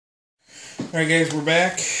Alright guys, we're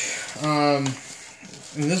back.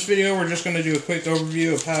 In this video we're just going to do a quick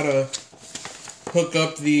overview of how to hook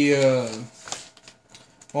up the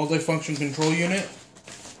multifunction control unit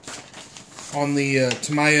on the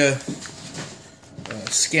Tamiya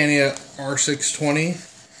Scania R620.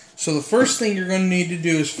 So the first thing you're going to need to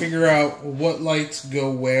do is figure out what lights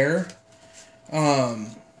go where.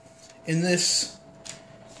 In this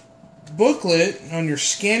booklet, on your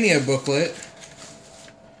Scania booklet,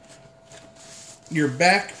 your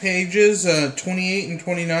back pages, 28 and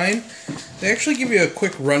 29, they actually give you a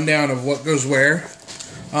quick rundown of what goes where.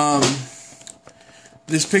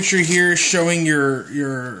 This picture here is showing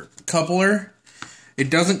your coupler. It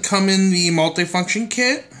doesn't come in the multifunction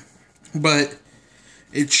kit, but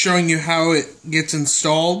it's showing you how it gets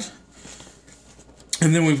installed.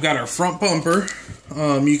 And then we've got our front bumper.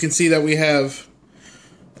 You can see that we have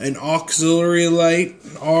an auxiliary light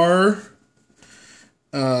R,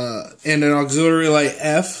 and an auxiliary light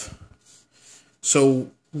F, so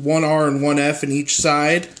one R and one F in each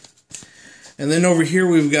side. And then over here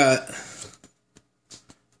we've got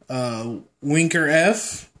winker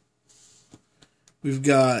F, we've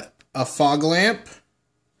got a fog lamp,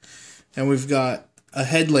 and we've got a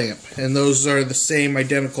headlamp, and those are the same,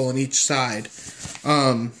 identical on each side.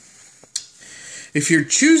 If you're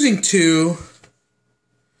choosing to,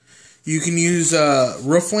 you can use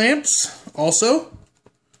roof lamps also.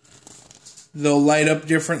 They'll light up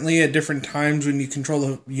differently at different times when you control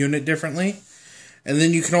the unit differently. And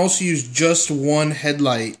then you can also use just one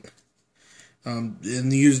headlight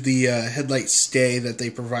and use the headlight stay that they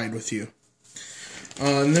provide with you.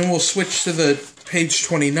 And then we'll switch to the page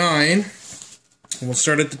 29. And we'll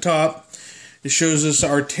start at the top. It shows us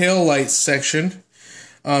our tail lights section.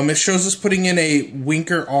 It shows us putting in a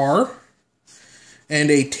winker R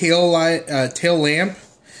and a tail lamp.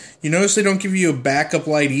 You notice they don't give you a backup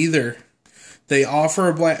light either. They offer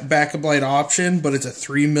a backup light option, but it's a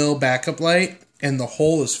 3mm backup light, and the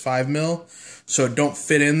hole is 5mm, so it don't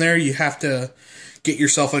fit in there. You have to get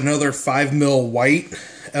yourself another 5mm white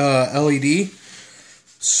LED,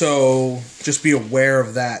 so just be aware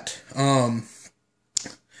of that.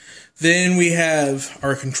 Then we have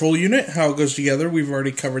our control unit, how it goes together. We've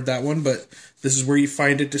already covered that one, but this is where you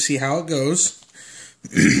find it to see how it goes.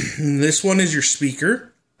 This one is your speaker.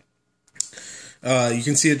 You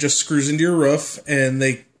can see it just screws into your roof, and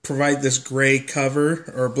they provide this gray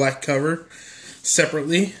cover or black cover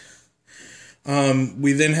separately.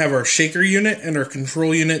 We then have our shaker unit and our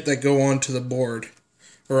control unit that go onto the board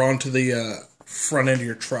or onto the front end of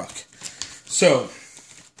your truck. So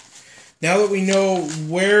now that we know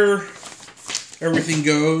where everything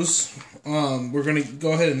goes, we're going to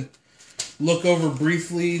go ahead and look over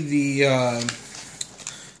briefly the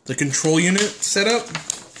control unit setup.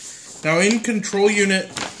 Now, in control unit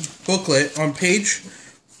booklet, on page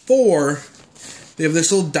 4, they have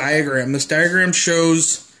this little diagram. This diagram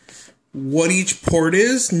shows what each port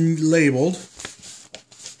is labeled,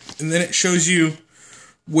 and then it shows you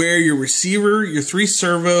where your receiver, your 3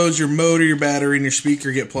 servos, your motor, your battery, and your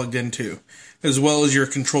speaker get plugged into, as well as your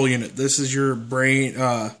control unit. This is your brain.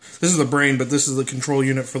 This is the brain, but this is the control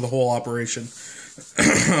unit for the whole operation.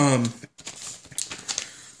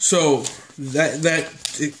 So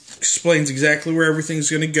that explains exactly where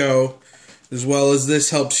everything's going to go, as well as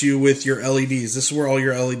this helps you with your LEDs. This is where all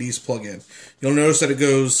your LEDs plug in. You'll notice that it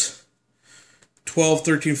goes 12,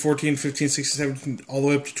 13, 14, 15, 16, 17, all the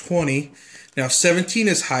way up to 20. Now 17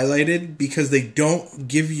 is highlighted because they don't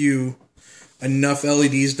give you enough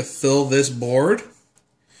LEDs to fill this board.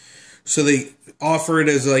 So they offer it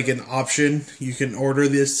as like an option. You can order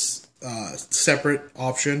this separate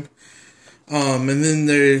option. And then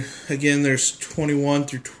there's 21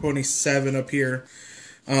 through 27 up here.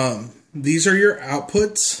 These are your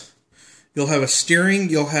outputs. You'll have a steering,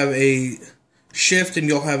 you'll have a shift, and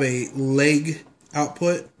you'll have a leg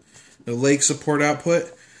output, the leg support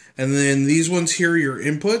output. And then these ones here are your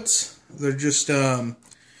inputs. They're just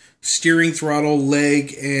steering, throttle,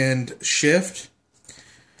 leg, and shift.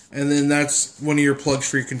 And then that's one of your plugs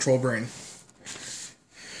for your control brain.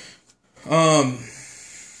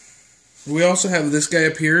 We also have this guy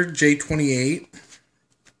up here, J28.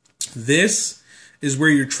 This is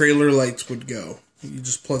where your trailer lights would go. You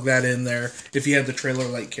just plug that in there if you had the trailer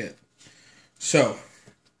light kit. So,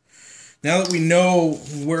 now that we know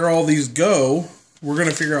where all these go, we're going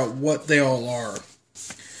to figure out what they all are.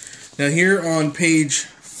 Now here on page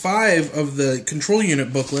 5 of the control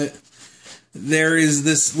unit booklet, there is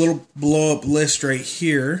this little blow-up list right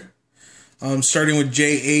here. Starting with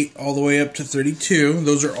J8 all the way up to 32.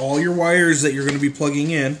 Those are all your wires that you're going to be plugging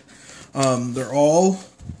in. They're all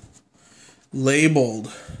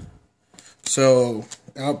labeled. So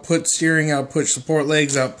output steering, output support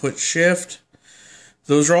legs, output shift.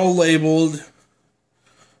 Those are all labeled.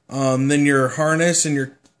 Then your harness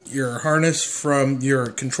and your harness from your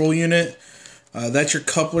control unit. That's your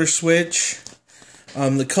coupler switch.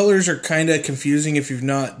 The colors are kind of confusing if you've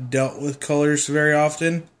not dealt with colors very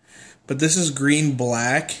often. But this is green,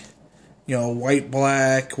 black. You know, white,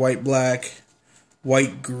 black, white, black,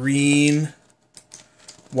 white, green,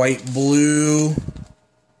 white, blue.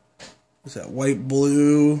 Is that white,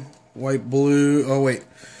 blue, white, blue? Oh, wait.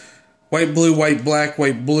 White, blue, white, black,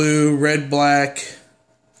 white, blue, red, black,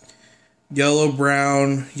 yellow,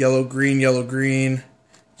 brown, yellow, green, yellow, green,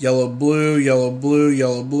 yellow, blue, yellow, blue,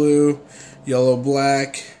 yellow, blue, yellow,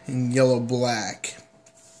 black, and yellow, black.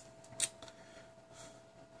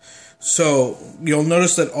 So you'll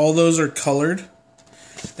notice that all those are colored,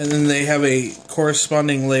 and then they have a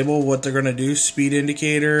corresponding label, what they're going to do. Speed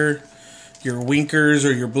indicator, your winkers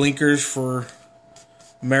or your blinkers for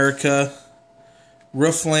America,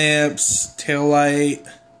 roof lamps, tail light,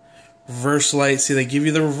 reverse light. See, they give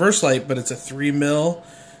you the reverse light, but it's a 3 mil.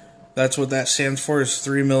 That's what that stands for, is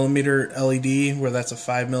 3 millimeter LED, where that's a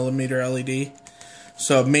 5 millimeter LED.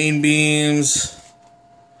 So main beams,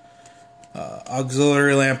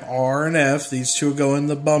 auxiliary lamp R and F. These two go in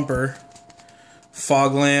the bumper.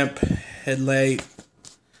 Fog lamp, headlight,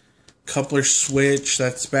 coupler switch.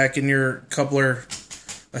 That's back in your coupler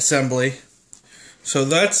assembly. So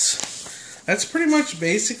that's pretty much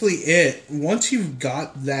basically it. Once you've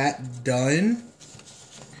got that done,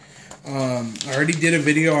 I already did a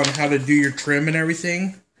video on how to do your trim and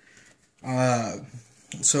everything.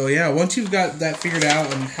 So yeah, once you've got that figured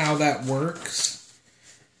out and how that works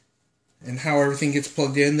and how everything gets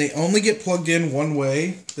plugged in, they only get plugged in one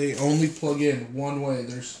way. They only plug in one way.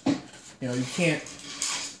 There's, you know, you can't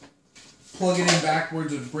plug it in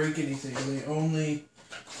backwards and break anything. They only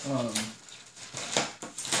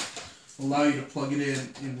allow you to plug it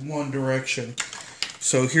in one direction.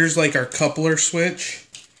 So here's like our coupler switch,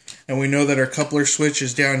 and we know that our coupler switch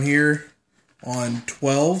is down here on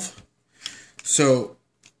 12. So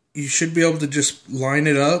you should be able to just line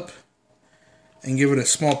it up and give it a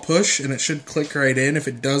small push, and it should click right in. If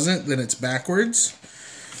it doesn't, then it's backwards.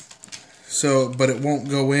 So, but it won't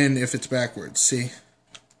go in if it's backwards, see?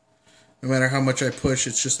 No matter how much I push,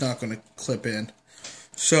 it's just not going to clip in.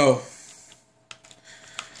 So,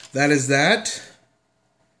 that is that.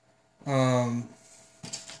 I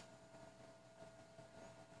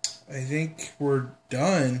think we're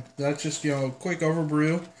done. That's just, you know, a quick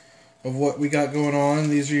overview of what we got going on.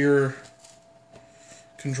 These are your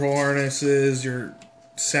control harnesses, your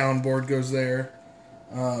soundboard goes there.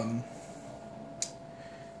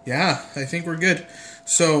 Yeah, I think we're good.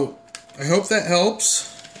 So, I hope that helps.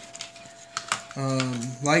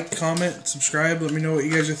 Like, comment, subscribe. Let me know what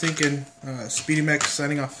you guys are thinking. Speedy Max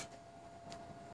signing off.